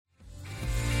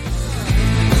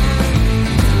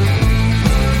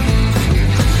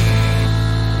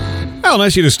Well,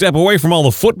 nice of you to step away from all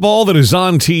the football that is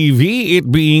on TV,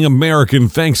 it being American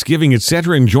Thanksgiving,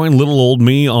 etc., and join little old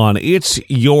me on It's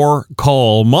Your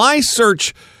Call. My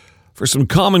search for some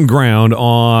common ground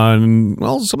on,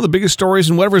 well, some of the biggest stories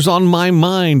and whatever's on my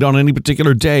mind on any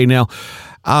particular day. Now,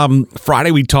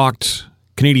 Friday we talked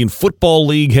Canadian Football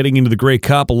League heading into the Grey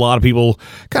Cup. A lot of people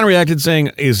kind of reacted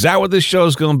saying, is that what this show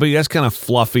is going to be? That's kind of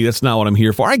fluffy. That's not what I'm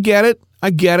here for. I get it.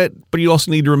 But you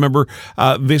also need to remember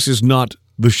this is not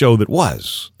the show that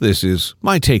was. This is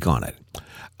my take on it.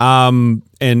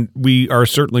 And we are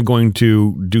certainly going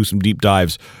to do some deep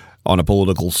dives on a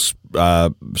political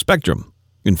spectrum.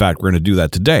 In fact, we're going to do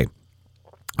that today.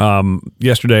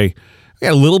 Yesterday, I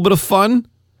had a little bit of fun.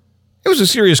 It was a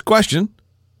serious question,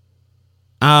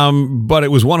 but it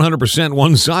was 100%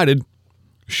 one-sided.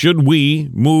 Should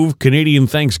we move Canadian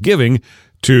Thanksgiving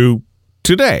to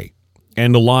today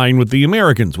and align with the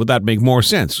Americans? Would that make more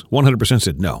sense? 100%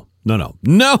 said no. No.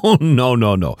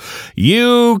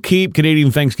 You keep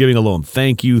Canadian Thanksgiving alone.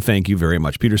 Thank you very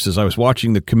much. Peter says, I was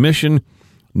watching the commission,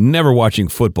 never watching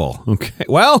football. Okay,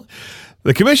 well,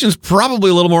 the commission's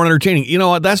probably a little more entertaining. You know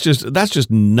what? That's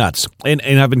just nuts. And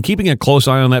I've been keeping a close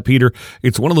eye on that, Peter.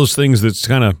 It's one of those things that's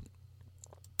kind of,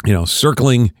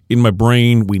 circling in my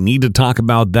brain. We need to talk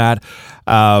about that.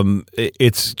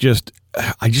 It's just,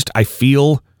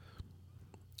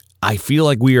 I feel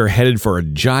like we are headed for a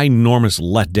ginormous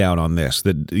letdown on this,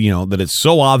 that it's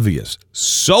so obvious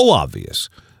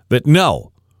that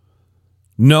no,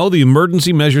 the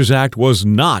Emergency Measures Act was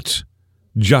not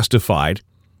justified.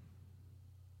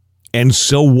 And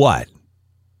so what?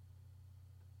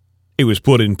 It was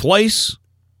put in place.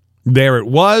 There it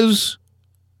was.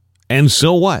 And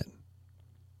so what?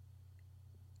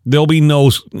 Nobody's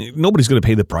going to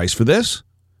pay the price for this.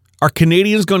 Are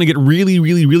Canadians going to get really,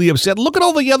 really, really upset? Look at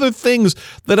all the other things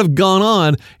that have gone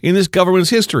on in this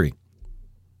government's history.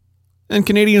 And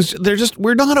Canadians,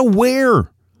 we're not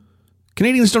aware.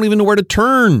 Canadians don't even know where to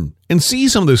turn and see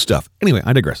some of this stuff. Anyway,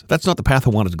 I digress. That's not the path I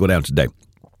wanted to go down today.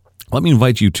 Let me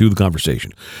invite you to the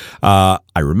conversation. I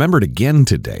remembered again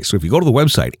today. So if you go to the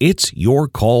website,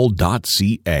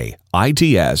 itsyourcall.ca,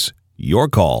 ITS,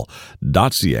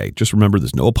 yourcall.ca. Just remember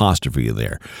there's no apostrophe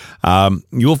there.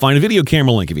 You will find a video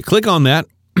camera link. If you click on that,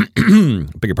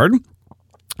 beg your pardon?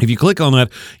 If you click on that,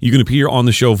 you can appear on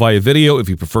the show via video. If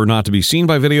you prefer not to be seen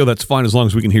by video, that's fine as long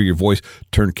as we can hear your voice.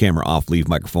 Turn camera off, leave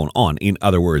microphone on. In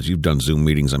other words, you've done Zoom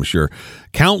meetings, I'm sure,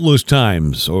 countless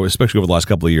times, or especially over the last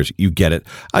couple of years. You get it.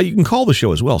 You can call the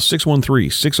show as well,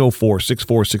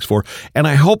 613-604-6464. And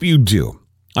I hope you do.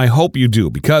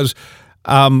 Because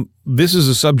this is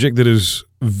a subject that is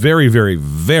very, very,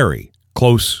 very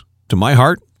close to my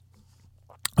heart.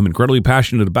 I'm incredibly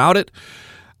passionate about it.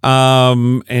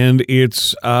 And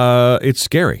it's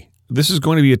scary. This is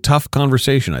going to be a tough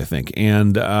conversation, I think.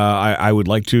 And I would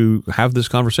like to have this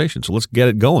conversation. So let's get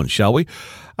it going, shall we?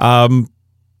 Well,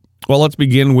 let's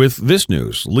begin with this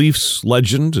news. Leafs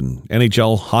legend and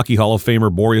NHL Hockey Hall of Famer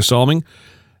Börje Salming,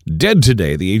 dead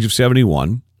today at the age of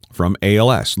 71 from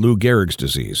ALS, Lou Gehrig's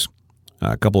disease.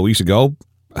 A couple of weeks ago,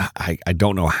 I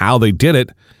don't know how they did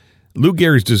it. Lou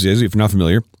Gehrig's disease, if you're not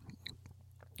familiar,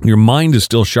 your mind is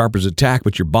still sharp as a tack,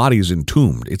 but your body is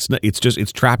entombed.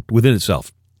 It's trapped within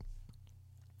itself.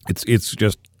 It's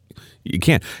just, you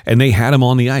can't. And they had him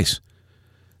on the ice.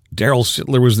 Daryl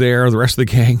Sittler was there, the rest of the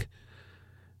gang.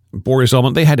 Börje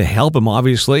Salming, they had to help him,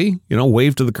 obviously,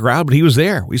 wave to the crowd, but he was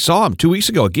there. We saw him 2 weeks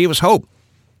ago. It gave us hope.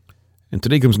 And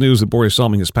today comes news that Börje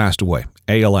Salming has passed away,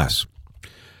 ALS.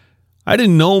 I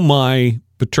didn't know my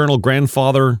paternal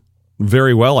grandfather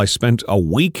very well. I spent a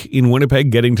week in Winnipeg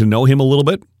getting to know him a little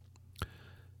bit.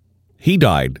 He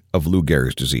died of Lou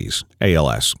Gehrig's disease,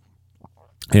 ALS.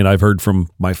 And I've heard from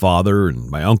my father and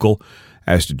my uncle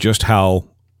as to just how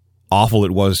awful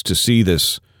it was to see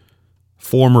this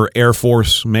former Air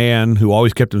Force man who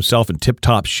always kept himself in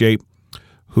tip-top shape,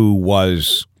 who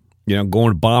was,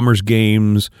 going to Bombers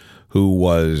games, who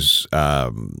was,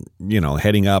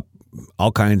 heading up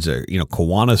all kinds of,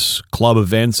 Kiwanis Club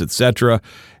events, etc.,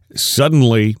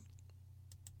 suddenly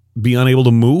be unable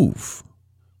to move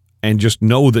and just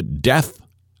know that death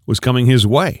was coming his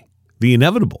way, the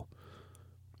inevitable.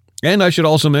 And I should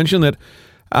also mention that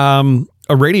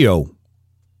a radio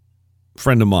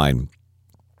friend of mine,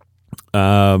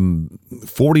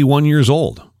 41 years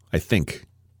old, I think,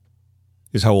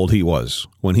 is how old he was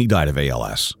when he died of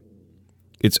ALS.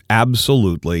 It's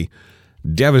absolutely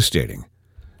devastating.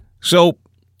 So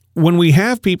when we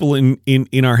have people in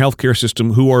our healthcare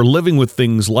system who are living with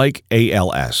things like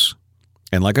ALS,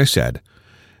 and like I said,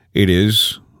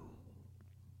 it's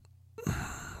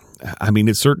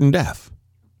certain death.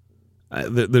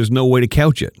 There's no way to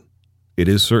couch it. it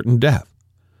is certain death.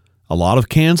 A lot of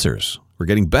cancers, we're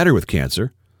getting better with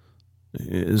cancer,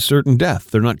 is certain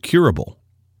death. They're not curable.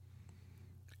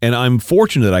 And I'm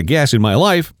fortunate, I guess, in my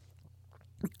life,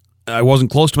 I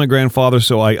wasn't close to my grandfather,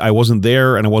 so I wasn't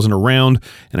there and I wasn't around,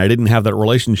 and I didn't have that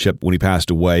relationship when he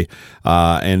passed away.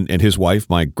 And his wife,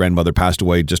 my grandmother, passed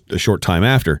away just a short time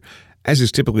after, as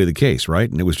is typically the case, right?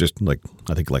 And it was just like,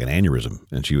 I think like an aneurysm,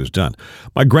 and she was done.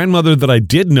 My grandmother that I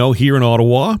did know here in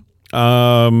Ottawa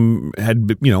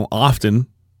had, often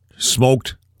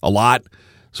smoked a lot.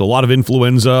 So a lot of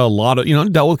influenza, a lot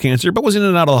of, dealt with cancer, but was in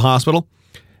and out of the hospital.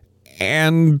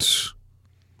 And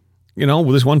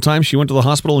this one time she went to the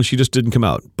hospital and she just didn't come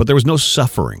out. But there was no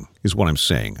suffering, is what I'm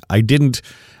saying. I didn't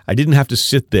have to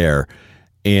sit there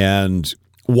and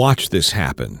watch this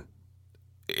happen.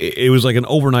 It was like an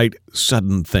overnight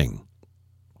sudden thing.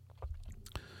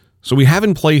 So we have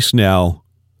in place now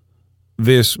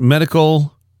this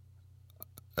medical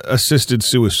assisted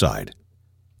suicide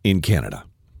in Canada.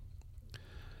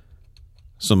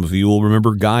 Some of you will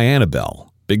remember Guy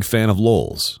Annabelle, big fan of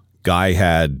Lowell's. Guy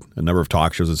had a number of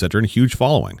talk shows, etc., and a huge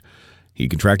following. He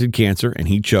contracted cancer, and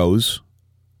he chose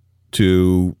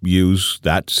to use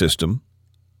that system.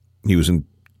 He was in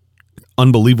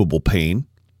unbelievable pain,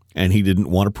 and he didn't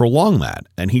want to prolong that,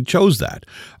 and he chose that.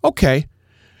 Okay.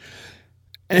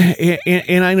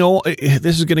 And I know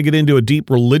this is going to get into a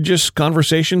deep religious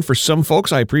conversation for some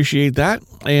folks. I appreciate that.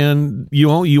 And,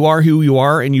 you are who you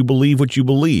are, and you believe what you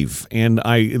believe. And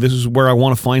this is where I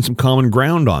want to find some common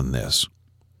ground on this.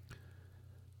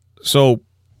 So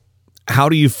how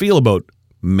do you feel about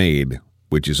MAID,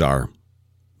 which is our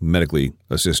medical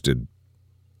assistance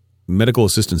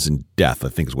in death, I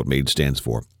think is what MAID stands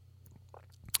for.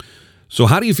 So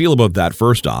how do you feel about that,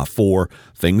 first off, for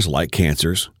things like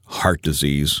cancers, heart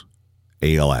disease,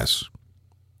 ALS?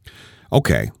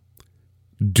 Okay.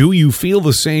 Do you feel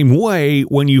the same way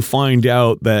when you find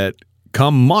out that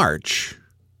come March,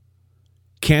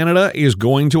 Canada is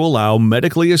going to allow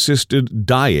medically assisted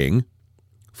dying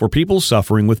for people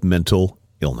suffering with mental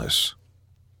illness?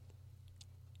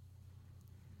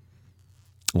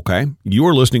 Okay, you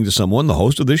are listening to someone, the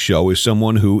host of this show is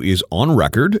someone who is on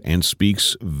record and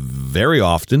speaks very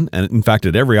often, and in fact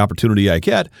at every opportunity I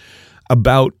get,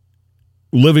 about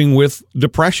living with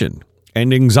depression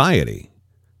and anxiety.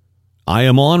 I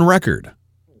am on record.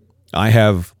 I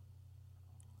have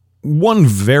one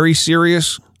very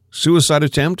serious suicide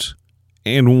attempt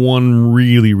and one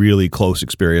really, really close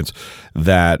experience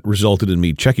that resulted in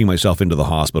me checking myself into the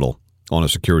hospital on a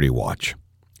security watch,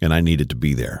 and I needed to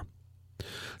be there.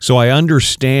 So I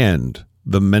understand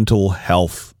the mental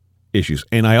health issues,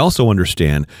 and I also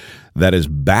understand that as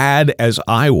bad as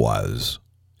I was,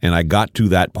 and I got to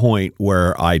that point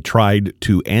where I tried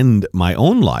to end my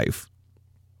own life,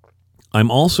 I'm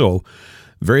also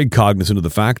very cognizant of the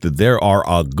fact that there are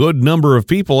a good number of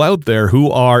people out there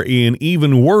who are in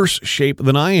even worse shape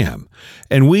than I am.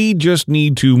 And we just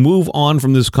need to move on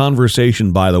from this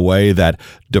conversation, by the way, that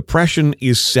depression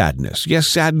is sadness. Yes,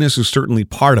 sadness is certainly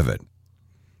part of it.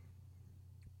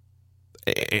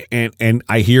 And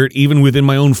I hear it even within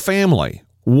my own family.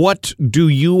 What do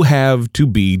you have to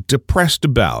be depressed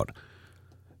about?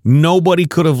 Nobody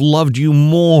could have loved you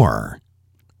more.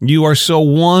 You are so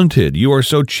wanted. You are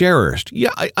so cherished.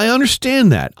 Yeah, I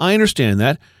understand that.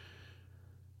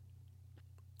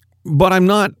 But I'm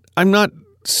not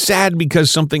sad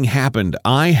because something happened.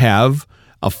 I have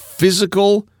a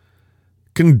physical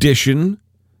condition,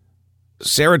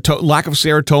 lack of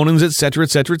serotonins, et cetera,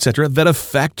 that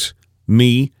affect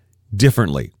me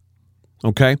differently.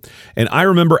 Okay? And I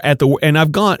remember I've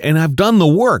done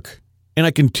the work, and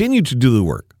I continue to do the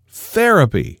work.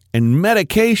 Therapy and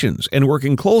medications and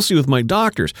working closely with my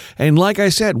doctors. And like I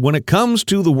said, when it comes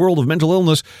to the world of mental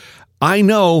illness, I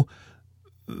know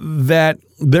that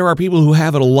there are people who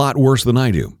have it a lot worse than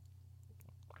I do.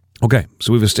 Okay,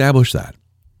 so we've established that.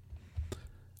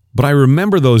 But I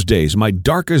remember those days, my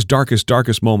darkest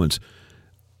moments,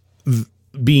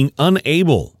 being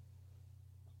unable,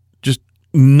 just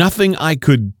nothing I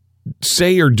could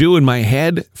say or do in my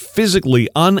head, physically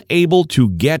unable to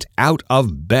get out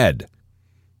of bed.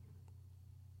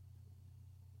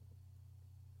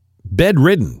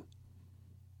 Bedridden.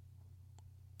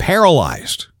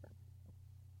 Paralyzed.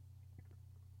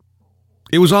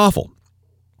 It was awful.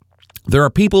 There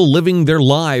are people living their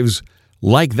lives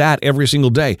like that every single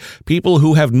day. People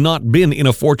who have not been in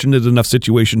a fortunate enough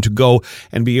situation to go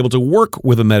and be able to work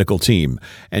with a medical team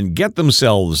and get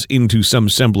themselves into some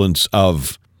semblance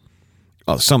of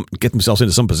get themselves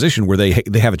into some position where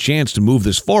they have a chance to move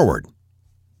this forward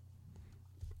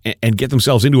and get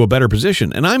themselves into a better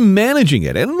position. And I'm managing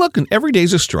it. And look, every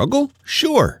day's a struggle.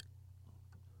 Sure.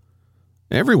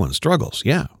 Everyone struggles,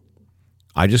 yeah.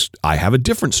 I have a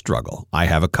different struggle. I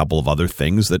have a couple of other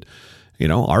things that,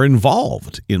 are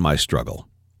involved in my struggle.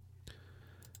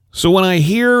 So when I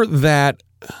hear that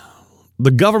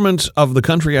the government of the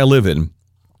country I live in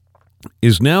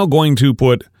is now going to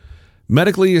put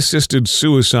medically assisted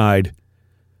suicide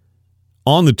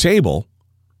on the table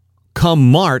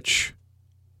come March,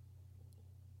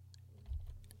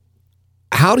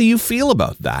 how do you feel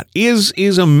about that?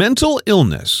 Is a mental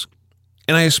illness,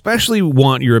 and I especially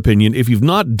want your opinion, if you've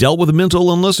not dealt with a mental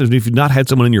illness, if you've not had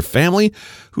someone in your family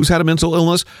who's had a mental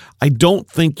illness, I don't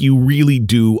think you really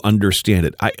do understand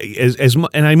it.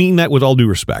 And I mean that with all due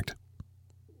respect.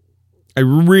 I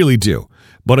really do.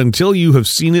 But until you have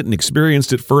seen it and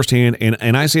experienced it firsthand,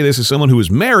 and I say this as someone who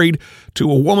is married to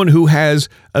a woman who has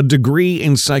a degree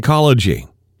in psychology,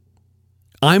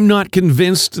 I'm not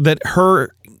convinced that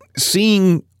her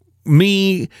seeing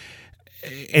me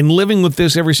and living with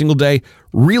this every single day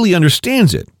really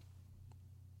understands it.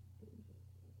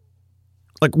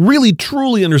 Like, really,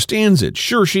 truly understands it.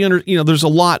 Sure, there's a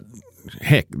lot.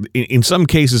 Heck, in some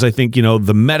cases, I think,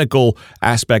 the medical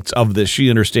aspects of this, she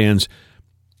understands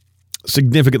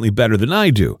significantly better than I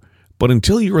do. But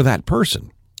until you are that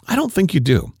person, I don't think you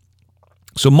do.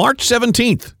 So March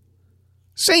 17th,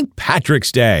 St.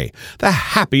 Patrick's Day, the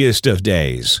happiest of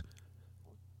days.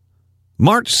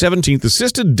 March 17th,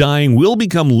 assisted dying will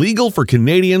become legal for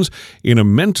Canadians in a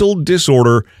mental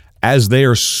disorder as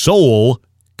their sole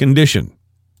condition.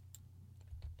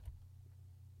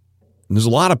 And there's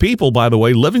a lot of people, by the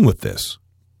way, living with this.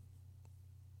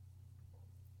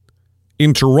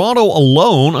 In Toronto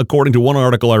alone, according to one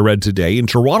article I read today, in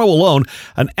Toronto alone,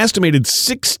 an estimated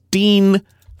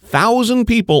 16,000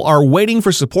 people are waiting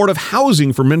for supportive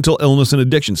housing for mental illness and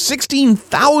addiction.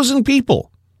 16,000 people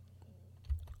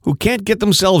who can't get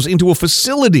themselves into a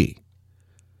facility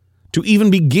to even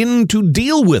begin to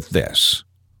deal with this.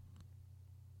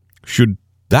 Should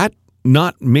that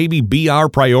not maybe be our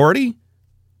priority?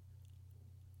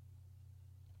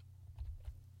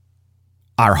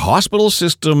 Our hospital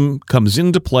system comes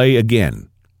into play again.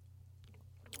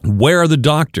 Where are the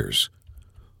doctors?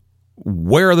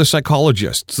 Where are the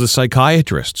psychologists, the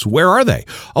psychiatrists? Where are they?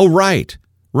 Oh, right.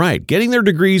 Getting their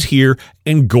degrees here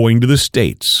and going to the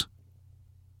States.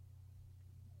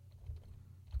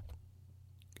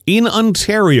 In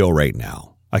Ontario right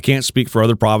now, I can't speak for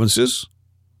other provinces.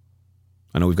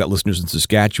 I know we've got listeners in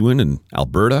Saskatchewan and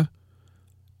Alberta.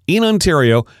 In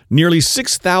Ontario, nearly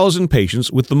 6,000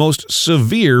 patients with the most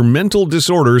severe mental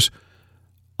disorders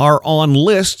are on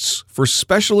lists for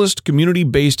specialist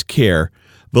community-based care.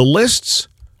 The lists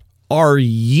are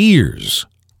years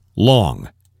long.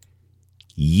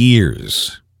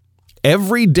 Years.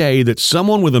 Every day that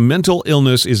someone with a mental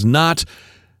illness is not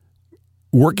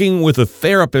working with a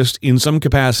therapist in some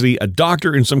capacity, a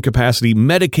doctor in some capacity,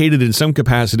 medicated in some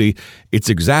capacity, it's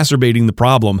exacerbating the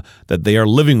problem that they are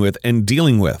living with and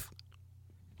dealing with.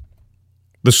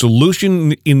 The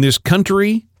solution in this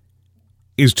country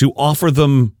is to offer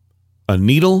them a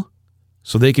needle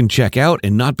so they can check out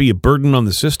and not be a burden on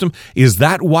the system. Is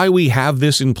that why we have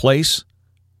this in place?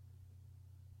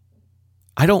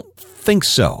 I don't think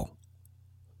so.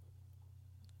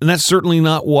 And that's certainly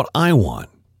not what I want.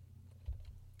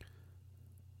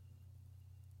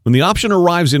 When the option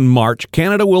arrives in March,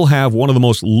 Canada will have one of the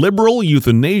most liberal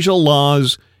euthanasia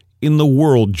laws in the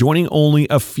world, joining only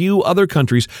a few other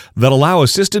countries that allow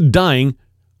assisted dying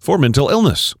for mental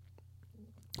illness.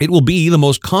 It will be the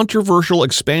most controversial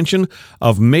expansion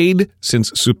of MAID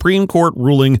since Supreme Court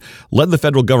ruling led the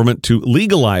federal government to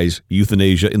legalize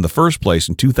euthanasia in the first place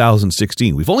in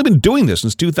 2016. We've only been doing this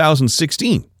since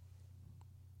 2016.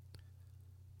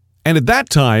 And at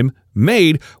that time,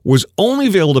 MAID was only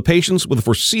available to patients with a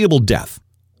foreseeable death.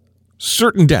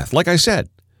 Certain death, like I said,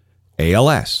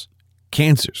 ALS,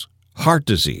 cancers, heart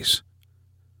disease.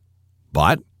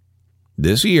 But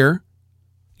this year,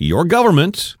 your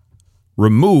government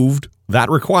removed that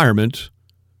requirement.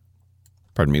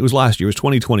 Pardon me, it was last year, it was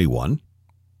 2021.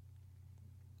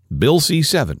 Bill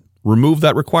C-7 removed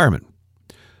that requirement.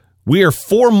 We are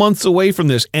 4 months away from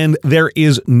this, and there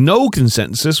is no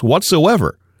consensus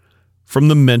whatsoever from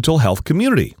the mental health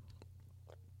community.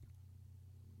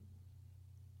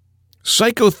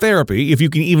 Psychotherapy, if you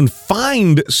can even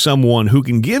find someone who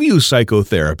can give you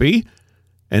psychotherapy,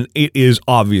 and it is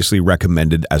obviously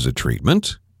recommended as a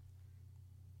treatment,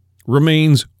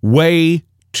 remains way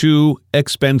too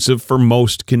expensive for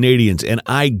most Canadians, and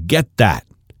I get that.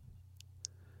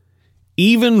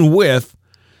 Even with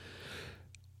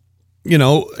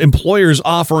employers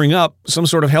offering up some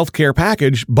sort of health care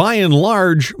package, by and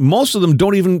large, most of them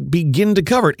don't even begin to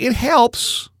cover it. It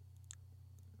helps.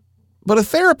 But a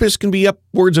therapist can be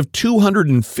upwards of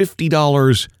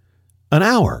 $250 an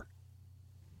hour.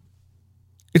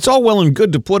 It's all well and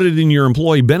good to put it in your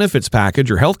employee benefits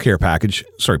package or healthcare package.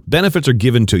 Sorry, benefits are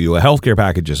given to you. A healthcare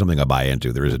package is something I buy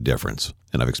into. There is a difference,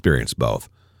 and I've experienced both.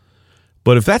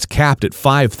 But if that's capped at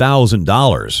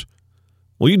 $5,000,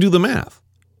 well, you do the math.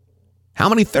 How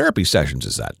many therapy sessions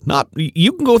is that?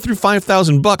 You can go through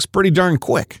 $5,000 pretty darn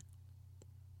quick.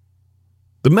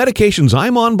 The medications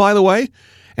I'm on, by the way,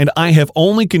 and I have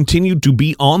only continued to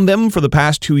be on them for the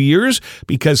past 2 years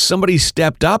because somebody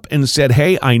stepped up and said,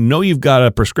 hey, I know you've got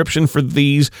a prescription for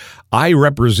these. I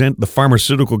represent the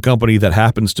pharmaceutical company that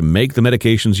happens to make the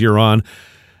medications you're on.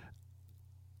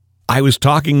 I was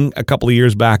talking a couple of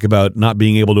years back about not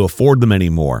being able to afford them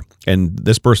anymore, and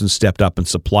this person stepped up and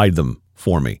supplied them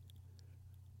for me.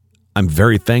 I'm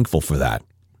very thankful for that.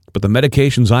 But the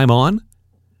medications I'm on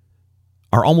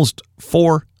are almost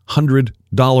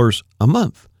 $400 a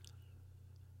month.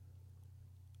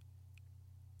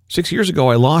 6 years ago,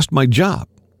 I lost my job.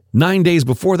 9 days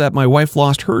before that, my wife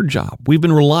lost her job. We've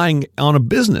been relying on a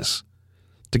business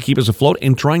to keep us afloat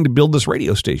and trying to build this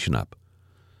radio station up.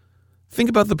 Think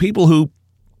about the people who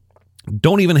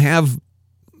don't even have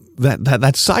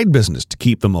that side business to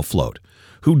keep them afloat,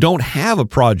 who don't have a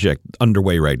project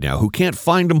underway right now, who can't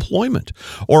find employment,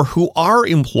 or who are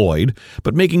employed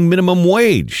but making minimum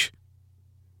wage,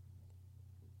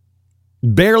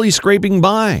 barely scraping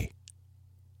by.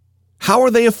 How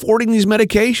are they affording these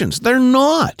medications? They're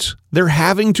not. They're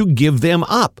having to give them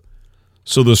up.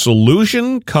 So the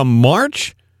solution come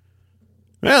March?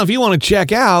 Well, if you want to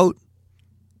check out,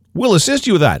 we'll assist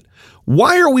you with that.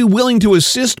 Why are we willing to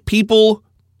assist people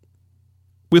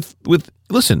with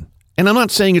listen, and I'm not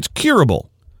saying it's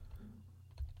curable.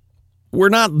 We're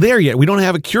not there yet. We don't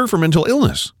have a cure for mental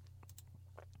illness.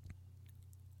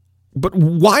 But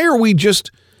why are we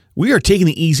taking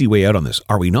the easy way out on this,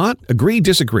 are we not? Agree,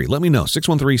 disagree? Let me know.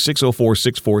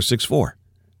 613-604-6464.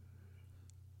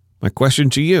 My question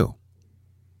to you.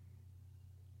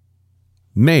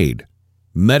 MAID,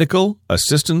 Medical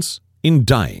Assistance in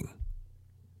Dying.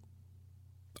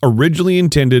 Originally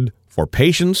intended for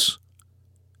patients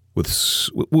with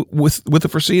a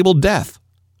foreseeable death.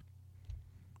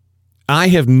 I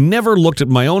have never looked at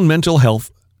my own mental health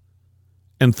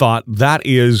and thought that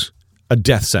is a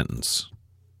death sentence.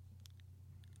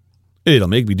 It'll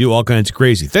make me do all kinds of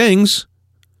crazy things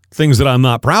that I'm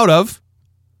not proud of,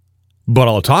 but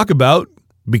I'll talk about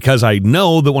because I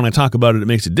know that when I talk about it, it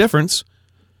makes a difference.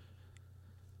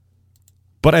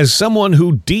 But as someone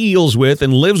who deals with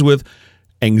and lives with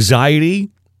anxiety,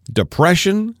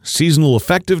 depression, seasonal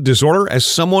affective disorder, as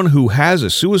someone who has a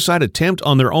suicide attempt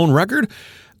on their own record,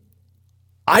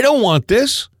 I don't want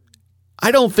this.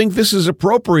 I don't think this is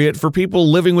appropriate for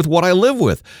people living with what I live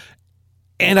with.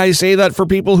 And I say that for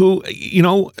people who,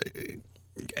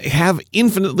 have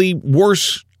infinitely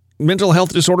worse mental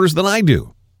health disorders than I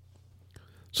do.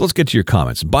 So let's get to your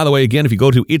comments. And by the way, again, if you go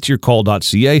to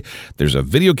itsyourcall.ca, there's a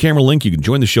video camera link. You can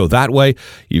join the show that way.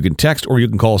 You can text or you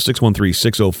can call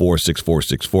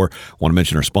 613-604-6464. Want to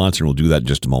mention our sponsor, and we'll do that in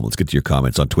just a moment. Let's get to your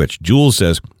comments on Twitch. Jules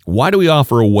says, why do we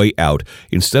offer a way out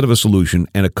instead of a solution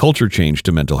and a culture change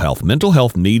to mental health? Mental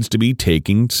health needs to be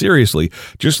taken seriously,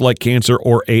 just like cancer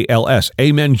or ALS.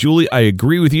 Amen, Julie. I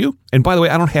agree with you. And by the way,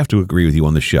 I don't have to agree with you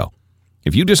on the show.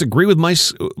 If you disagree with my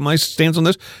stance on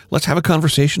this, let's have a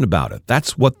conversation about it.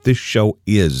 That's what this show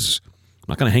is. I'm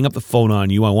not going to hang up the phone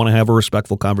on you. I want to have a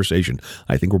respectful conversation.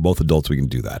 I think we're both adults. We can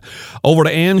do that. Over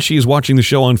to Ann. She is watching the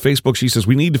show on Facebook. She says,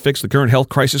 we need to fix the current health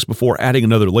crisis before adding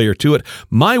another layer to it.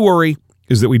 My worry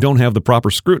is that we don't have the proper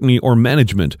scrutiny or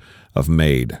management of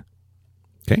MAID.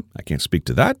 Okay, I can't speak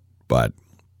to that, but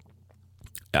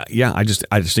I just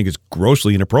think it's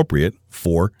grossly inappropriate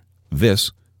for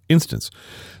this instance.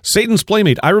 Satan's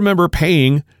Playmate. I remember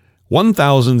paying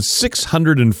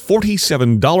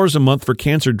 $1,647 a month for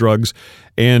cancer drugs,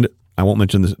 and I won't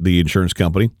mention the insurance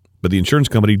company, but the insurance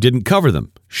company didn't cover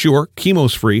them. Sure,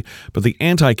 chemo's free, but the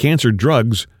anti-cancer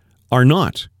drugs are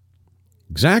not.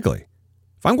 Exactly.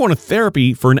 If I'm going to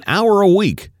therapy for an hour a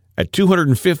week at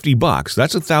 $250,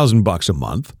 that's $1,000 a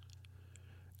month.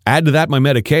 Add to that my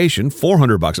medication,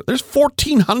 $400. There's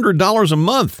 $1,400 a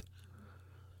month.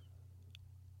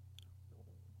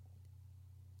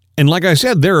 And like I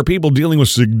said, there are people dealing with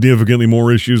significantly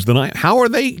more issues than I. How are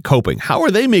they coping? How are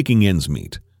they making ends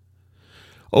meet?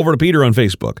 Over to Peter on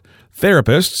Facebook.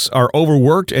 Therapists are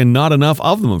overworked and not enough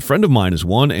of them. A friend of mine is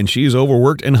one, and she's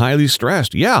overworked and highly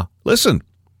stressed. Yeah, listen.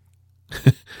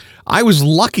 I was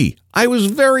lucky. I was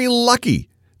very lucky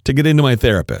to get into my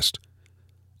therapist.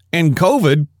 And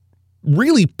COVID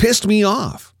really pissed me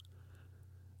off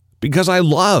because I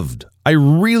loved I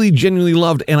really genuinely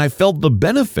loved, and I felt the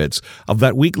benefits of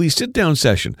that weekly sit-down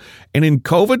session. And in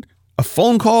COVID, a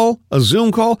phone call, a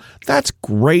Zoom call, that's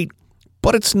great,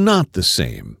 but it's not the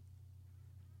same.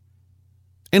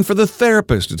 And for the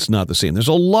therapist, it's not the same. There's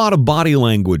a lot of body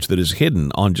language that is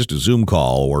hidden on just a Zoom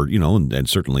call or, and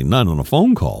certainly none on a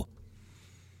phone call.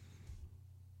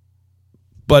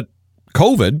 But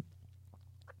COVID,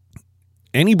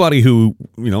 anybody who,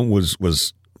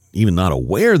 was even not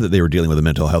aware that they were dealing with a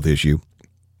mental health issue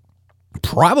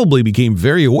probably became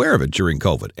very aware of it during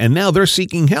COVID. And now they're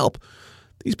seeking help.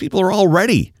 These people are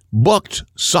already booked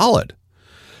solid.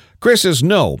 Chris says,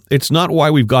 no, it's not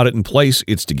why we've got it in place.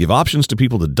 It's to give options to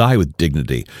people to die with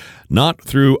dignity, not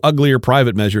through ugly or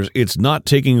private measures. It's not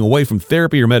taking away from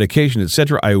therapy or medication,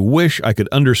 etc. I wish I could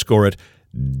underscore it.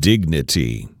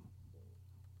 Dignity.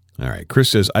 All right. Chris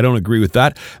says, I don't agree with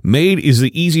that. MAID is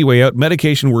the easy way out.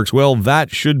 Medication works well. That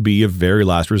should be a very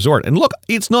last resort. And look,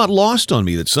 it's not lost on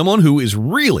me that someone who is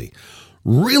really,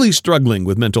 really struggling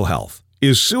with mental health,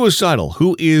 is suicidal,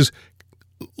 who is,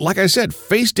 like I said,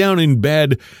 face down in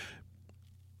bed,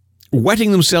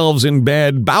 wetting themselves in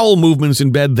bed, bowel movements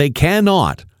in bed, they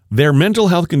cannot. Their mental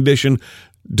health condition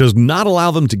does not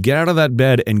allow them to get out of that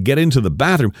bed and get into the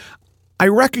bathroom. I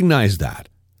recognize that.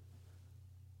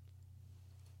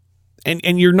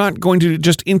 And you're not going to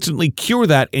just instantly cure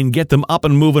that and get them up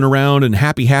and moving around and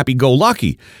happy, go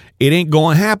lucky. It ain't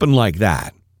going to happen like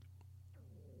that.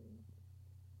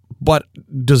 But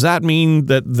does that mean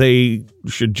that they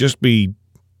should just be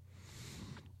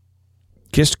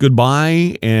kissed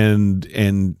goodbye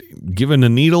and given a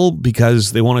needle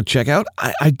because they want to check out?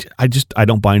 I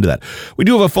don't buy into that. We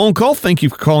do have a phone call. Thank you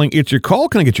for calling. It's your call.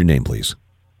 Can I get your name, please?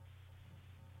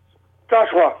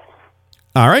 Joshua.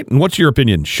 All right. And what's your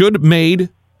opinion? Should MAID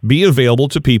be available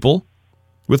to people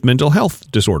with mental health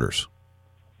disorders?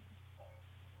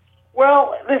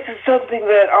 Well, this is something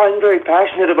that I'm very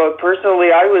passionate about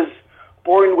personally. I was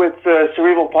born with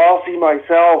cerebral palsy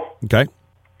myself. Okay.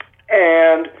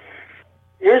 And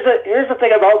here's the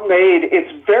thing about MAID.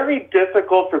 It's very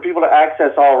difficult for people to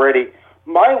access already.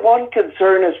 My one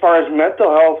concern as far as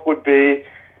mental health would be,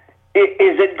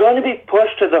 is it going to be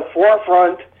pushed to the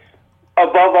forefront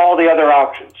above all the other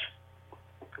options,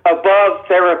 above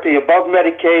therapy, above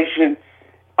medication?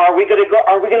 Are we going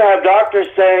to have doctors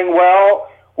saying, well,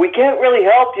 we can't really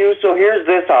help you, so here's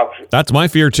this option? That's my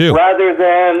fear too. Rather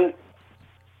than,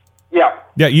 yeah.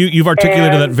 Yeah, you've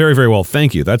articulated that very, very well.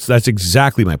 Thank you. That's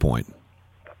exactly my point.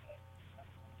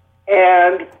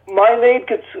 And my main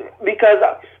because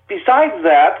besides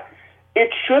that, it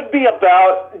should be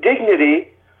about dignity,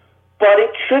 but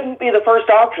it shouldn't be the first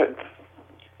option.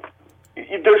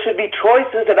 There should be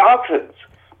choices and options.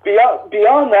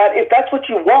 Beyond that, if that's what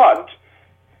you want,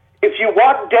 if you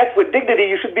want death with dignity,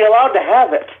 you should be allowed to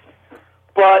have it.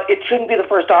 But it shouldn't be the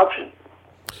first option.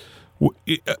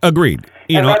 Agreed.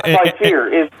 That's my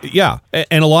fear. Yeah,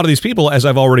 and a lot of these people, as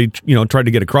I've already tried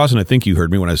to get across, and I think you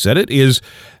heard me when I said it, is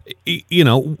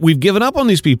we've given up on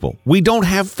these people. We don't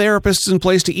have therapists in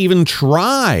place to even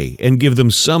try and give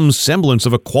them some semblance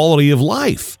of a quality of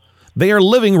life. They are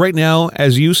living right now,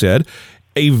 as you said,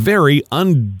 a very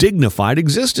undignified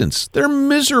existence. They're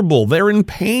miserable. They're in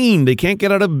pain. They can't get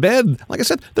out of bed. Like I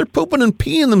said, they're pooping and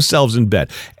peeing themselves in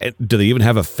bed. And do they even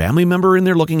have a family member in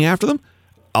there looking after them?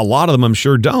 A lot of them, I'm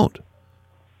sure, don't.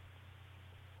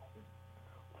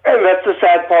 And that's the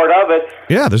sad part of it.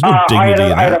 Yeah, there's no dignity in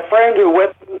that. I had a friend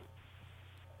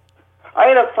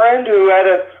who had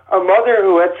a mother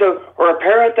who had or a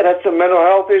parent that had some mental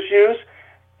health issues,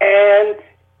 and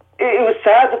it was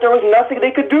sad that there was nothing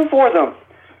they could do for them.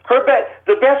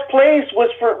 The best place was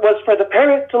for the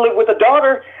parent to live with the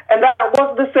daughter, and that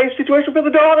wasn't the safe situation for the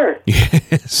daughter.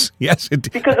 Yes,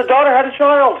 because the daughter had a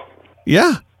child.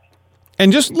 Yeah.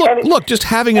 And just just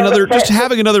having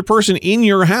another person in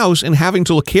your house and having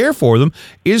to care for them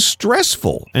is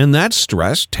stressful, and that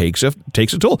stress takes a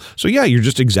toll. So yeah, you're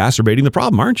just exacerbating the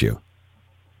problem, aren't you?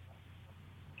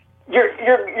 You're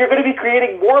going to be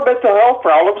creating more mental health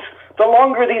problems the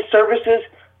longer these services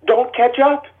don't catch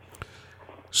up.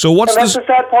 So that's the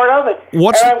sad part of it.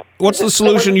 What's the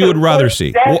solution you would rather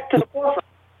see?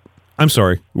 I'm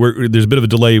sorry, there's a bit of a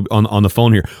delay on the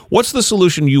phone here. What's the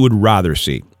solution you would rather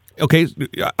see? Okay,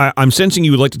 I'm sensing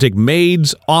you would like to take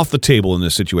MAIDs off the table in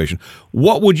this situation.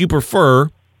 What would you prefer,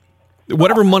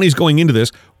 whatever money's going into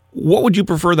this, what would you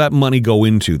prefer that money go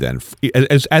into then,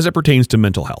 as it pertains to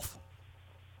mental health?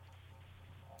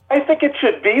 I think it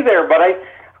should be there, but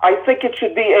I think it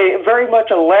should be very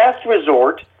much a last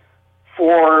resort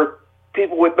for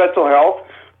people with mental health,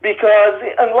 because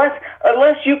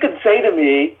unless you can say to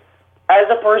me, as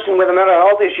a person with a mental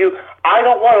health issue, I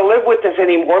don't want to live with this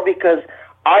anymore because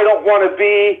I don't want to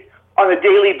be on a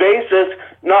daily basis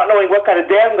not knowing what kind of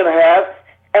day I'm going to have,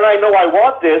 and I know I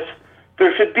want this.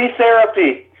 There should be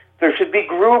therapy. There should be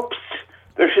groups.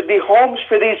 There should be homes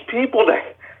for these people to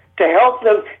help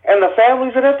them and the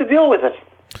families that have to deal with it.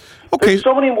 Okay. There's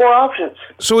so many more options.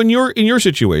 So in your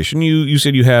situation, you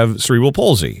said you have cerebral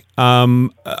palsy. I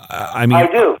mean, I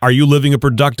do. Are you living a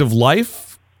productive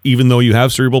life even though you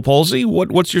have cerebral palsy?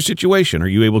 What's your situation? Are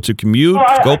you able to commute,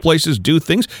 go places, do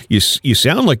things? You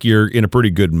sound like you're in a pretty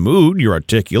good mood. You're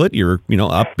articulate. You're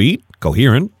upbeat,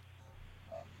 coherent.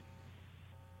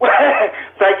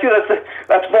 Thank you.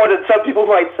 That's more than some people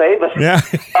might say. But yeah,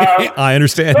 I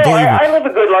understand. No, Believe me. I live a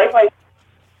good life.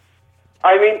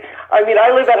 I mean,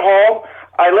 I live at home.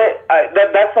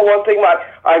 That's the one thing.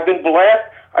 I've been blessed.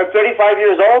 I'm 35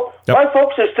 years old. Yep. My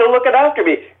folks are still looking after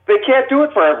me. They can't do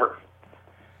it forever.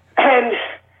 And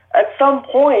at some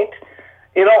point,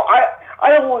 I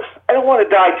don't want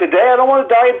to die today. I don't want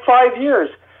to die in 5 years.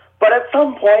 But at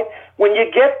some point, when you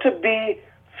get to be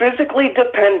physically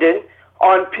dependent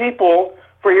on people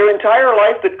for your entire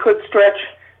life that could stretch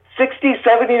 60,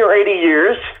 70, or 80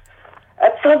 years,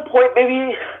 at some point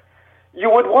maybe you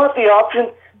would want the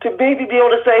option to maybe be able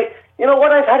to say, you know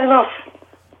what, I've had enough.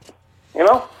 And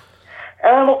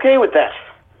I'm okay with that.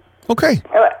 Okay.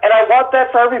 And I want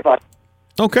that for everybody.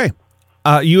 Okay.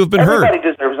 You have been heard.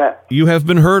 Everybody deserves that. You have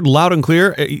been heard loud and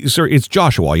clear. Sir, it's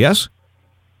Joshua, yes?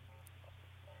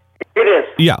 It is.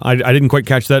 Yeah, I didn't quite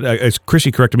catch that.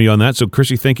 Chrissy corrected me on that. So,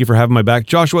 Chrissy, thank you for having my back.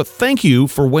 Joshua, thank you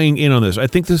for weighing in on this. I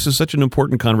think this is such an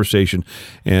important conversation,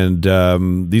 and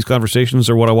these conversations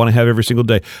are what I want to have every single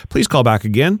day. Please call back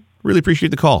again. Really appreciate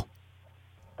the call.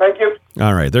 Thank you.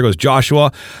 All right, there goes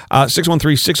Joshua,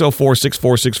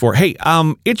 613-604-6464. Hey,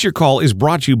 It's Your Call is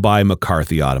brought to you by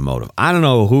McCarthy Automotive. I don't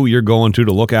know who you're going to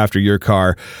look after your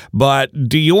car, but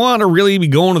do you want to really be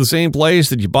going to the same place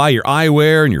that you buy your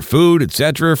eyewear and your food,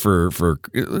 etc.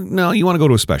 No, you want to go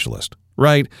to a specialist,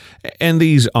 right? And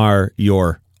these are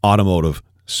your automotive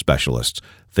specialists.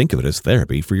 Think of it as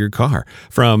therapy for your car.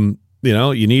 From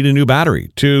you need a new battery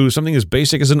to something as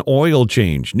basic as an oil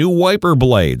change, new wiper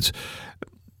blades.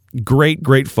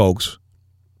 Great folks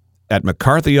at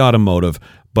McCarthy Automotive,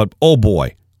 but oh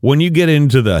boy, when you get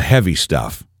into the heavy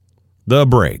stuff, the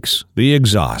brakes, the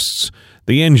exhausts,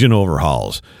 the engine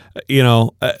overhauls,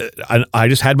 I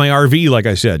just had my RV, like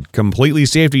I said, completely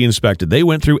safety inspected. They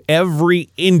went through every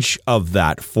inch of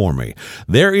that for me.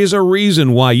 There is a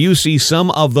reason why you see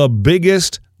some of the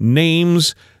biggest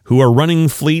names who are running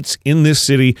fleets in this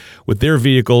city with their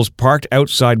vehicles parked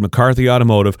outside McCarthy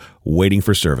Automotive waiting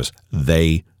for service.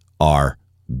 They are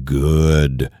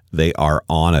good. They are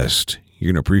honest. You're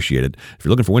going to appreciate it. If you're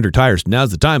looking for winter tires,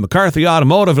 now's the time. McCarthy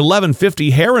Automotive,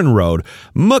 1150 Heron Road,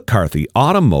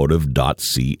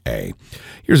 mccarthyautomotive.ca.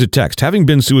 Here's a text. Having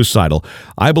been suicidal,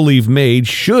 I believe MAID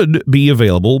should be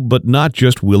available, but not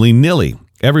just willy-nilly.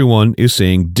 Everyone is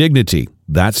saying dignity.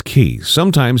 That's key.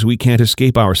 Sometimes we can't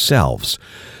escape ourselves.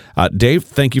 Dave,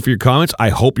 thank you for your comments. I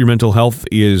hope your mental health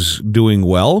is doing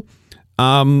well.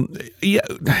 Yeah,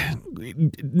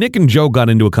 Nick and Joe got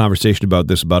into a conversation about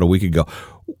this about a week ago.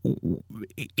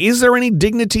 Is there any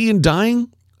dignity in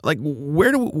dying? Like,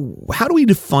 how do we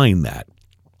define that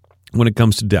when it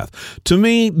comes to death? To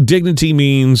me, dignity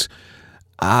means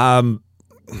I'm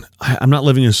not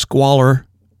living in squalor.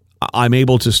 I'm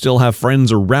able to still have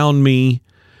friends around me.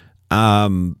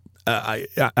 I'm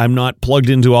not plugged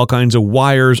into all kinds of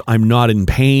wires. I'm not in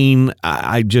pain.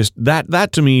 I just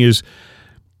that to me is.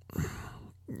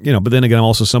 But then again, I'm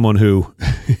also someone who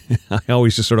I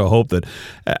always just sort of hope that,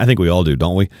 I think we all do,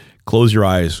 don't we? Close your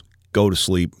eyes, go to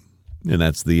sleep, and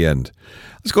that's the end.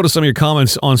 Let's go to some of your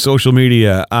comments on social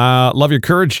media. Love your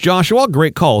courage, Joshua.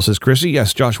 Great call, says Chrissy.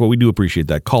 Yes, Joshua, we do appreciate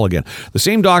that. Call again. The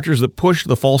same doctors that push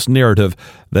the false narrative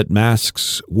that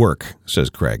masks work, says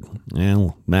Craig.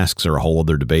 Well, masks are a whole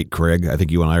other debate, Craig. I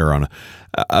think you and I are on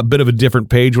a bit of a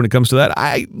different page when it comes to that.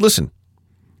 Listen,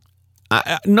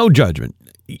 no judgment.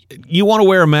 You want to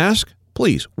wear a mask?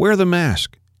 Please, wear the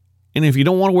mask. And if you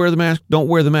don't want to wear the mask, don't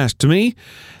wear the mask. To me,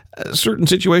 certain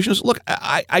situations, look,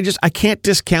 I can't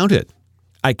discount it.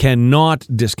 I cannot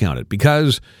discount it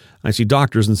because I see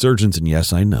doctors and surgeons, and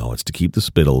yes, I know, it's to keep the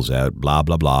spittles out, blah,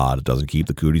 blah, blah. It doesn't keep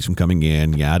the cooties from coming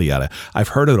in, yada, yada. I've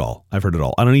heard it all. I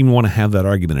don't even want to have that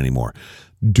argument anymore.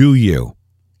 Do you?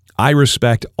 I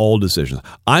respect all decisions.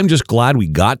 I'm just glad we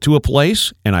got to a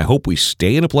place, and I hope we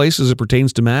stay in a place as it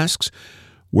pertains to masks,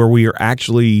 where we are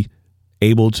actually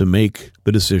able to make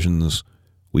the decisions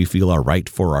we feel are right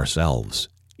for ourselves.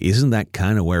 isn't that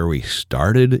kind of where we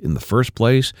started in the first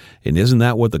place? And isn't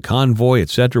that what the convoy,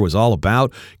 etc., was all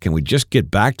about? Can we just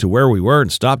get back to where we were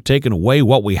and stop taking away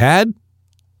what we had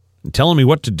and telling me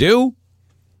what to do?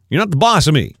 You're not the boss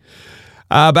of me.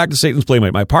 Back to Satan's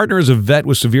Playmate. My partner is a vet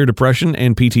with severe depression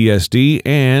and PTSD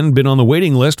and been on the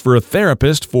waiting list for a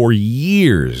therapist for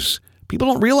years. People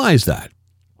don't realize that.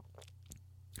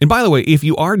 And by the way, if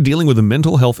you are dealing with a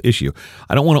mental health issue,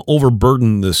 I don't want to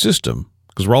overburden the system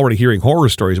because we're already hearing horror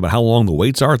stories about how long the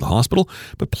waits are at the hospital.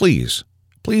 But please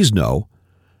know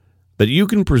that you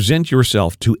can present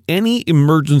yourself to any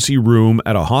emergency room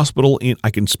at a hospital I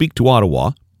can speak to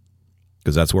Ottawa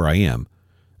because that's where I am.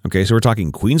 Okay, so we're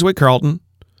talking Queensway Carleton,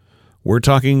 we're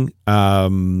talking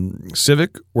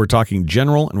Civic, we're talking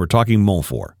General, and we're talking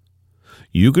Montfort.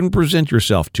 You can present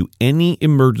yourself to any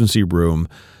emergency room,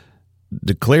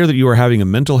 declare that you are having a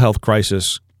mental health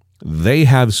crisis. They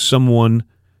have someone,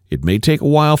 it may take a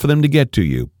while for them to get to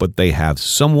you, but they have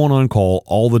someone on call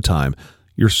all the time.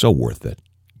 You're so worth it.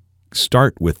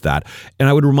 Start with that. And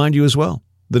I would remind you as well,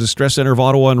 the Distress Center of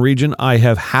Ottawa and Region, I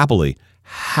have happily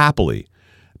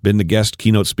been the guest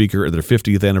keynote speaker at their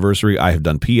 50th anniversary. I have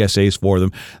done PSAs for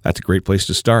them. That's a great place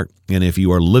to start. And if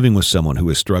you are living with someone who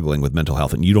is struggling with mental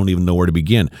health and you don't even know where to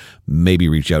begin, maybe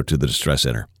reach out to the Distress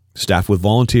Center. Staffed with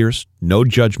volunteers, no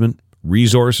judgment,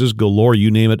 resources galore,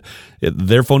 you name it.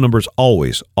 Their phone number is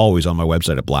always on my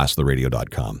website at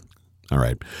blasttheradio.com. All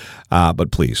right.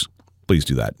 But please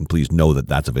do that. And please know that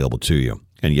that's available to you.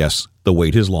 And yes, the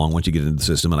wait is long once you get into the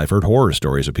system. And I've heard horror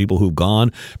stories of people who've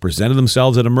gone, presented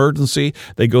themselves at emergency.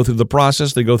 They go through the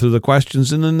process, they go through the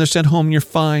questions, and then they're sent home and you're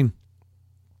fine.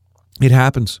 It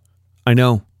happens. I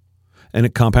know. And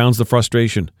it compounds the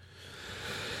frustration.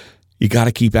 You got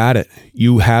to keep at it.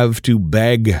 You have to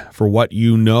beg for what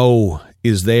you know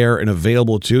is there and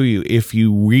available to you. If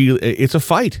you really, it's a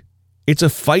fight. It's a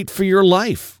fight for your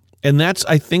life. And that's,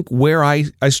 I think, where I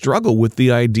struggle with the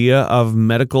idea of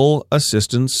medical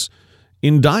assistance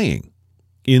in dying.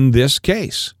 In this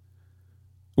case,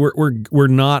 we're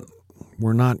not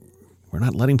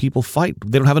letting people fight.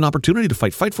 They don't have an opportunity to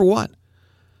fight. Fight for what?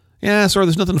 Yeah, sorry,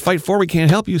 there's nothing to fight for. We can't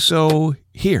help you. So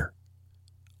here,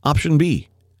 option B.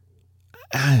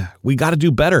 We got to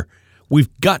do better. We've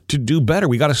got to do better.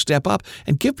 We got to step up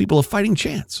and give people a fighting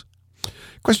chance.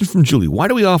 Question from Julie. Why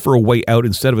do we offer a way out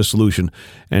instead of a solution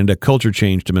and a culture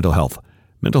change to mental health?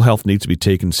 Mental health needs to be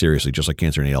taken seriously, just like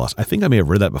cancer and ALS. I think I may have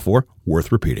read that before.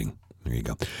 Worth repeating. There you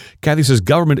go. Kathy says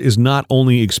government is not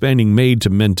only expanding MAID to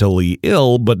mentally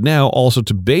ill, but now also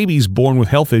to babies born with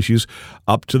health issues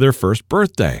up to their first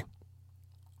birthday.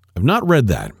 I've not read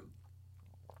that.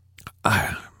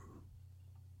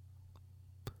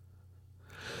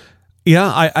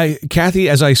 Yeah, Kathy,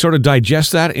 as I sort of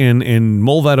digest that and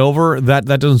mull that over, that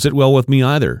doesn't sit well with me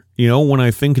either. You know, when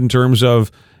I think in terms of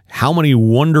how many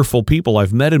wonderful people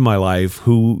I've met in my life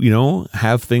who, you know,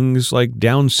 have things like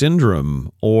Down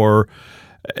syndrome or,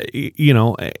 you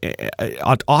know,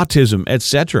 autism,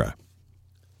 etc.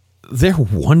 They're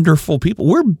wonderful people.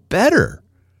 We're better.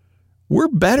 We're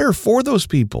better for those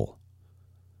people.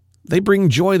 They bring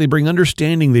joy, they bring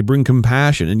understanding, they bring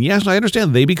compassion. And yes, I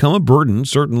understand they become a burden,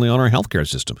 certainly, on our healthcare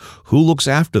system. Who looks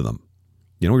after them?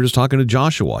 You know, we were just talking to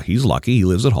Joshua. He's lucky. He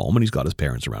lives at home and he's got his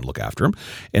parents around to look after him.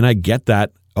 And I get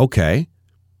that. Okay.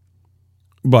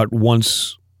 But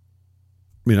once,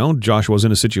 you know, Joshua's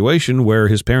in a situation where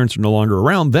his parents are no longer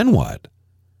around, then what?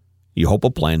 You hope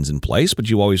a plan's in place, but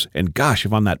you always, and gosh,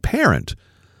 if I'm that parent,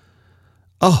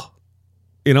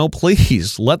 you know,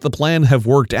 please let the plan have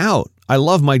worked out. I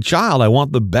love my child. I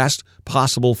want the best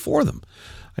possible for them.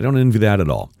 I don't envy that at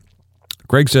all.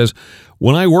 Craig says,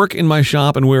 when I work in my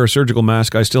shop and wear a surgical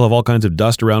mask, I still have all kinds of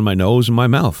dust around my nose and my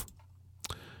mouth.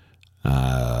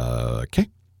 Okay.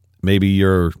 Maybe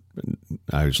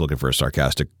I was looking for a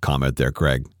sarcastic comment there,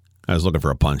 Craig. I was looking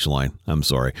for a punchline. I'm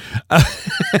sorry.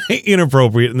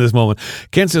 Inappropriate in this moment.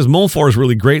 Ken says, Montfort is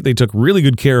really great. They took really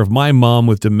good care of my mom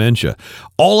with dementia.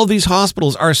 All of these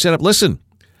hospitals are set up. Listen,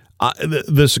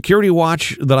 the security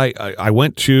watch that I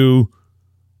went to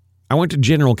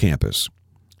General Campus.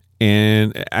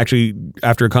 And actually,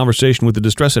 after a conversation with the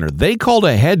Distress Center, they called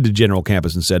ahead to General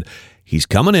Campus and said, he's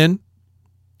coming in.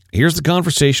 Here's the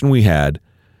conversation we had.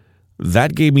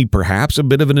 That gave me perhaps a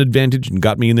bit of an advantage and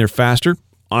got me in there faster.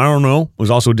 I don't know. It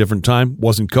was also a different time.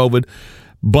 Wasn't COVID.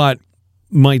 But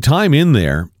my time in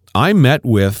there, I met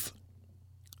with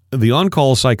the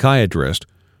on-call psychiatrist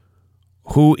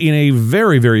who in a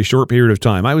very, very short period of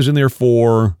time, I was in there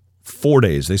for 4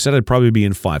 days. They said I'd probably be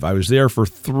in 5. I was there for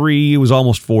 3. It was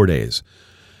almost 4 days.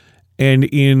 And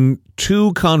in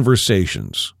 2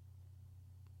 conversations,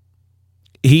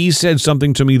 he said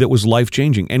something to me that was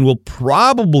life-changing and will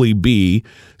probably be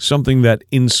something that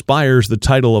inspires the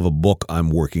title of a book I'm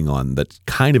working on that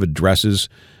kind of addresses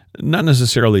not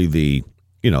necessarily the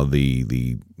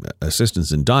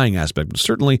assistance in dying aspect, but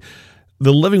certainly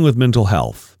the living with mental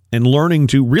health and learning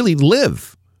to really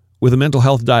live with a mental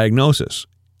health diagnosis,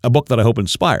 a book that I hope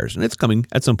inspires. And it's coming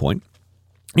at some point.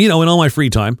 In all my free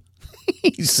time,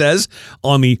 he says,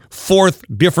 on the 4th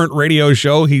different radio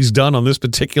show he's done on this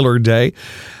particular day.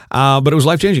 But it was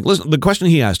life-changing. Listen, the question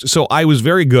he asked, so I was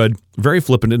very good, very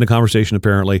flippant in the conversation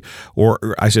apparently, or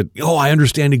I said, I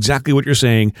understand exactly what you're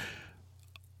saying.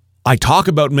 I talk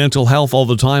about mental health all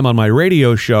the time on my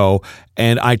radio show,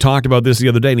 and I talked about this the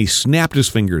other day, and he snapped his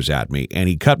fingers at me, and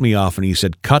he cut me off, and he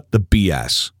said, cut the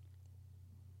BS.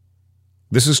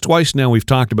 This is twice now we've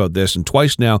talked about this, and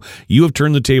twice now you have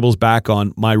turned the tables back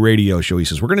on my radio show. He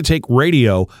says, we're going to take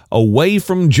radio away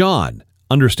from John.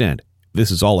 Understand,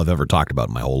 this is all I've ever talked about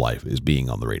in my whole life, is being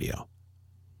on the radio.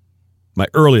 My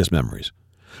earliest memories.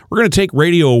 We're going to take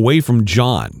radio away from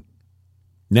John.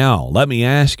 Now, let me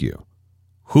ask you,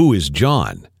 who is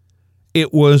John?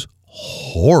 It was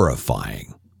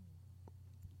horrifying,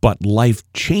 but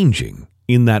life-changing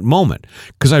in that moment,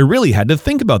 because I really had to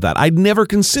think about that. I'd never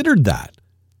considered that.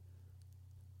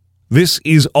 This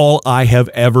is all I have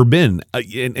ever been.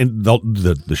 And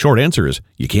the short answer is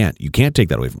you can't take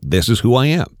that away from me. This is who I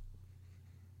am.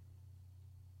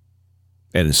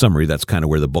 And in summary, that's kind of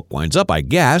where the book winds up, I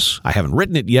guess. I haven't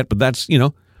written it yet, but that's,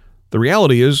 the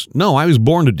reality is, no, I was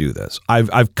born to do this.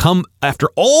 I've come after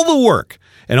all the work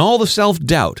and all the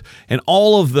self-doubt and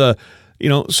all of the,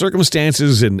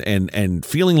 circumstances and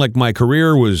feeling like my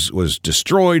career was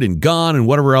destroyed and gone and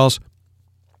whatever else.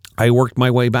 I worked my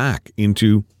way back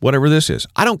into whatever this is.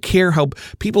 I don't care how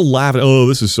people laugh at,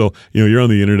 this is so, you're on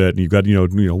the internet and you've got,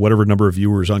 whatever number of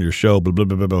viewers on your show, blah, blah,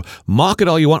 blah, blah, blah. Mock it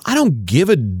all you want. I don't give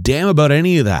a damn about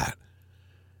any of that.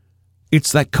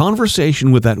 It's that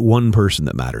conversation with that one person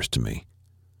that matters to me.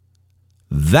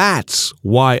 That's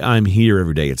why I'm here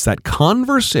every day. It's that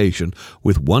conversation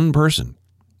with one person.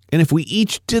 And if we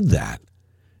each did that,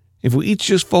 if we each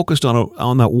just focused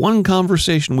on that one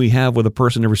conversation we have with a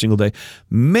person every single day,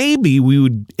 maybe we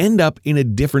would end up in a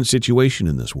different situation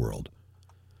in this world.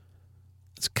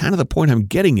 It's kind of the point I'm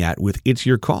getting at with It's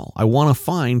Your Call. I want to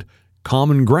find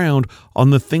common ground on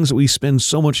the things that we spend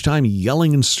so much time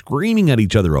yelling and screaming at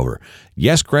each other over.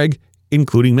 Yes, Craig,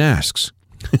 including masks.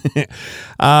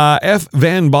 F.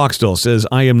 Van Boxtel says,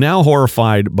 I am now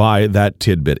horrified by that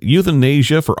tidbit.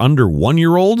 Euthanasia for under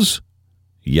 1-year-olds?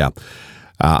 Yeah.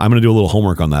 I'm going to do a little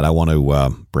homework on that. I want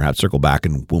to perhaps circle back,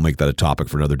 and we'll make that a topic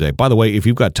for another day. By the way, if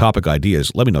you've got topic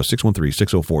ideas, let me know,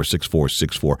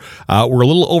 613-604-6464. We're a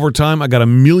little over time. I got a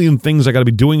million things I got to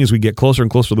be doing as we get closer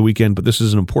and closer to the weekend, but this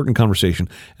is an important conversation,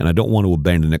 and I don't want to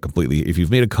abandon it completely. If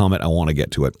you've made a comment, I want to get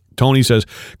to it. Tony says,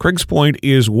 Craig's point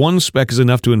is one speck is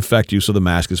enough to infect you, so the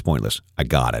mask is pointless. I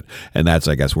got it. And that's,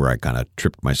 I guess, where I kind of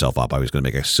tripped myself up. I was going to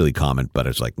make a silly comment, but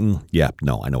it's like, I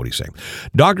know what he's saying.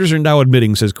 Doctors are now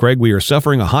admitting, says Craig, we are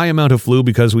suffering a high amount of flu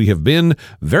because we have been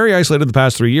very isolated the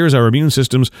past 3 years. Our immune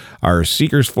systems are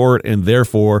seekers for it, and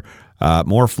therefore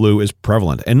more flu is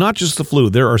prevalent. And not just the flu.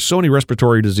 There are so many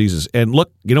respiratory diseases. And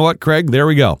look, you know what, Craig? There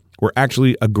we go. We're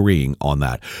actually agreeing on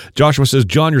that. Joshua says,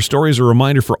 John, your story is a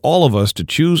reminder for all of us to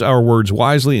choose our words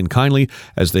wisely and kindly,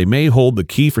 as they may hold the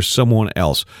key for someone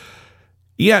else.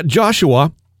 Yeah,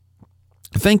 Joshua,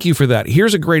 thank you for that.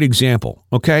 Here's a great example,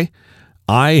 okay?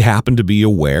 I happen to be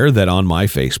aware that on my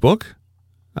Facebook,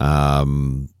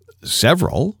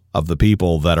 several of the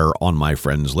people that are on my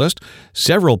friends list,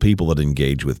 several people that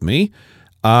engage with me,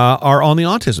 are on the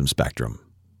autism spectrum.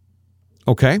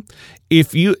 Okay?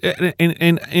 If you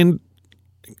and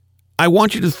I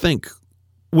want you to think,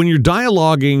 when you're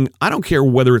dialoguing, I don't care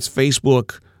whether it's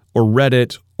Facebook or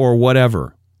Reddit or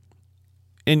whatever,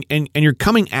 and you're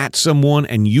coming at someone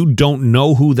and you don't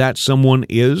know who that someone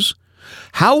is,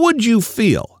 how would you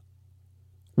feel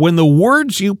when the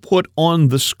words you put on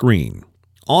the screen,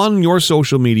 on your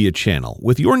social media channel,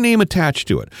 with your name attached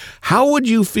to it, how would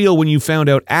you feel when you found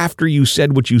out after you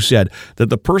said what you said that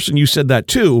the person you said that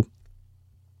to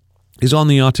is on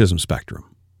the autism spectrum?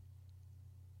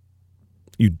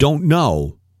 You don't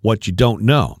know what you don't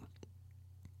know.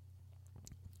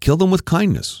 Kill them with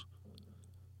kindness.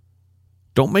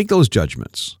 Don't make those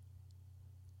judgments.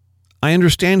 I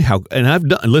understand how, and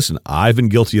I've been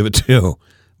guilty of it too.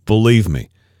 Believe me.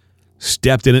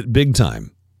 Stepped in it big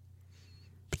time.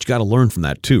 But you got to learn from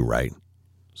that too, right?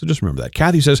 So just remember that.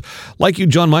 Kathy says, like you,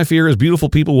 John, my fear is beautiful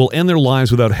people will end their lives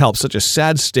without help. Such a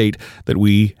sad state that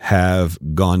we have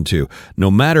gone to. No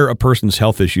matter a person's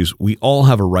health issues, we all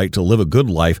have a right to live a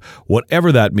good life,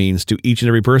 whatever that means to each and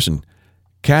every person.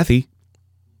 Kathy,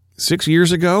 6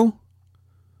 years ago,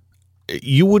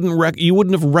 you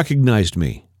wouldn't have recognized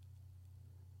me.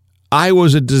 I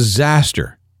was a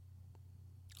disaster.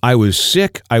 I was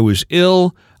sick. I was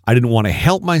ill. I didn't want to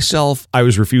help myself. I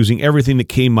was refusing everything that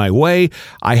came my way.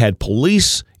 I had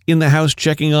police in the house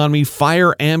checking on me,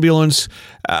 fire, ambulance.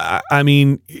 The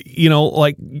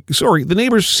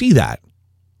neighbors see that.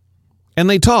 And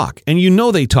they talk. And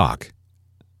they talk.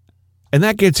 And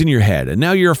that gets in your head. And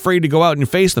now you're afraid to go out and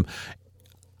face them.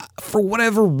 For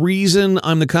whatever reason,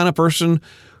 I'm the kind of person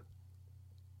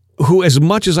who, as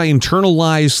much as I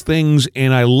internalize things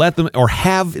and I let them, or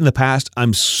have in the past,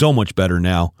 I'm so much better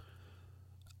now.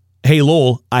 Hey,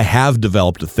 Lowell, I have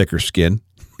developed a thicker skin.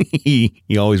 He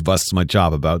always busts my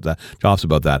chops about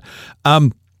that. I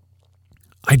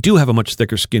do have a much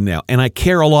thicker skin now, and I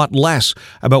care a lot less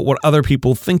about what other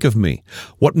people think of me.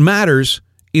 What matters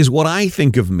is what I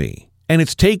think of me. And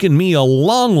it's taken me a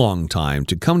long, long time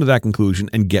to come to that conclusion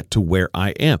and get to where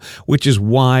I am, which is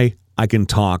why I can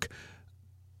talk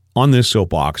on this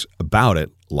soapbox about it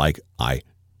like I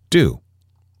do.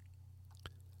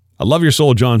 I love your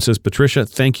soul, John, says Patricia.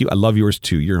 Thank you. I love yours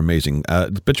too. You're amazing.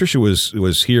 Patricia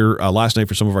was here last night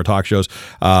for some of our talk shows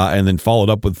and then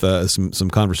followed up with some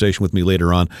conversation with me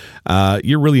later on.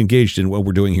 You're really engaged in what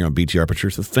we're doing here on BTR,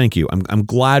 Patricia. Thank you. I'm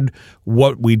glad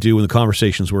what we do and the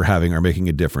conversations we're having are making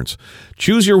a difference.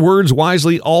 Choose your words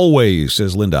wisely always,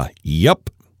 says Linda. Yep.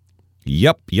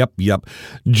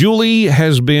 Julie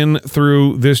has been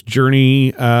through this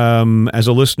journey as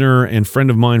a listener and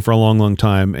friend of mine for a long, long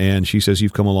time, and she says,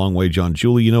 you've come a long way, John.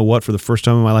 Julie, you know what? For the first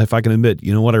time in my life, I can admit,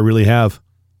 you know what? I really have.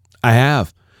 I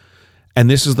have. And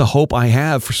this is the hope I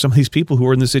have for some of these people who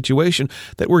are in this situation,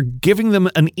 that we're giving them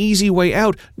an easy way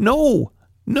out. No,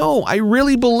 I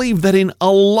really believe that in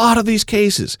a lot of these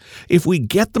cases, if we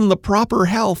get them the proper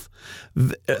health,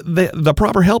 the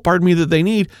proper help, that they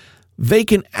need, they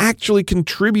can actually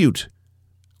contribute.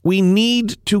 We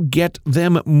need to get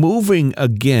them moving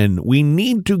again. We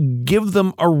need to give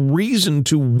them a reason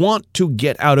to want to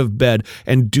get out of bed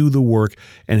and do the work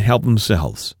and help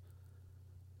themselves.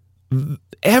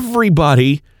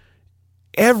 Everybody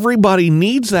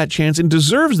needs that chance and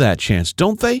deserves that chance,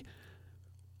 don't they?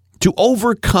 To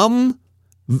overcome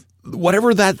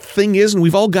whatever that thing is, and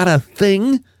we've all got a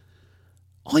thing.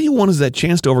 All you want is that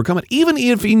chance to overcome it. Even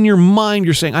if in your mind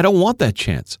you're saying, I don't want that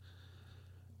chance.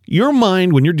 Your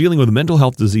mind, when you're dealing with a mental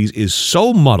health disease, is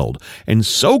so muddled and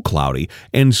so cloudy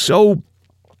and so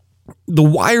the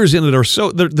wires in it are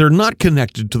so, they're not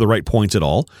connected to the right points at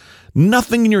all.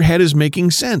 Nothing in your head is making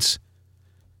sense.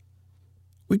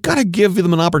 We've got to give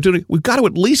them an opportunity. We've got to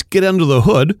at least get under the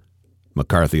hood.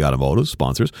 McCarthy Automotive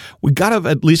sponsors. We've got to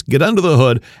at least get under the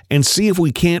hood and see if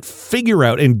we can't figure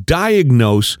out and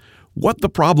diagnose what the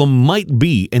problem might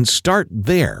be and start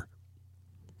there.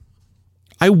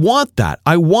 I want that.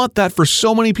 I want that for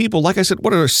so many people. Like I said,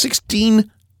 what are there,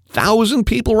 16,000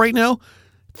 people right now?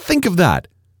 Think of that.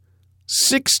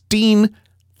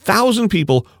 16,000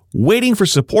 people waiting for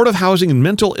supportive housing and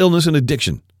mental illness and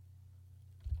addiction.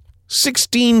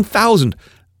 16,000.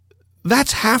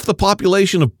 That's half the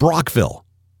population of Brockville.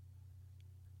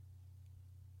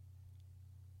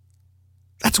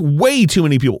 That's way too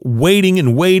many people waiting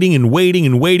and waiting and waiting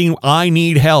and waiting. I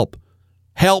need help.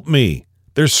 Help me.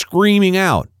 They're screaming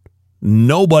out.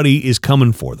 Nobody is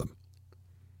coming for them.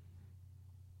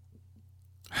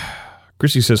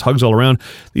 Chrissy says, hugs all around.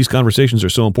 These conversations are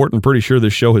so important. Pretty sure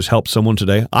this show has helped someone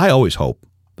today. I always hope.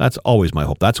 That's always my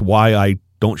hope. That's why I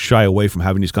don't shy away from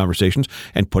having these conversations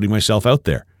and putting myself out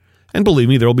there. And believe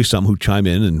me, there will be some who chime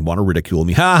in and want to ridicule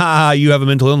me. Ha ha ha, you have a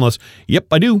mental illness. Yep,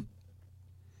 I do.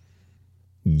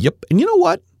 Yep. And you know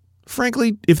what?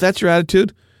 Frankly, if that's your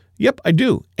attitude, yep, I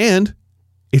do. And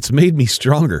it's made me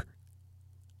stronger.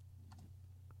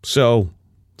 So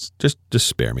just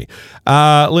spare me.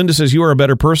 Linda says, you are a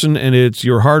better person and it's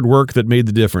your hard work that made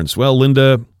the difference. Well,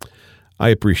 Linda, I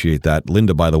appreciate that.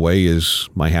 Linda, by the way, is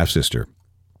my half-sister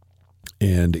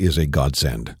and is a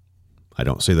godsend. I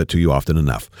don't say that to you often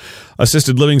enough.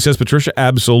 Assisted living, says Patricia,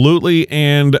 absolutely.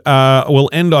 And we'll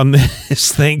end on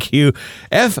this. Thank you.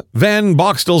 F. Van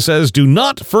Boxtel says, do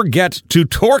not forget to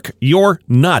torque your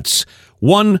nuts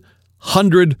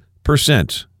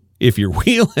 100%. If your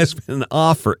wheel has been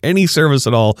off for any service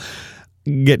at all,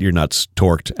 get your nuts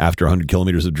torqued after 100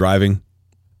 kilometers of driving.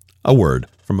 A word.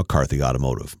 from McCarthy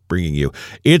Automotive, bringing you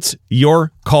It's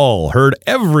Your Call, heard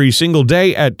every single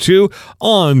day at 2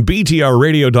 on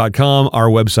BTRradio.com. Our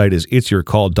website is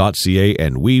itsyourcall.ca,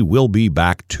 and we will be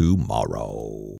back tomorrow.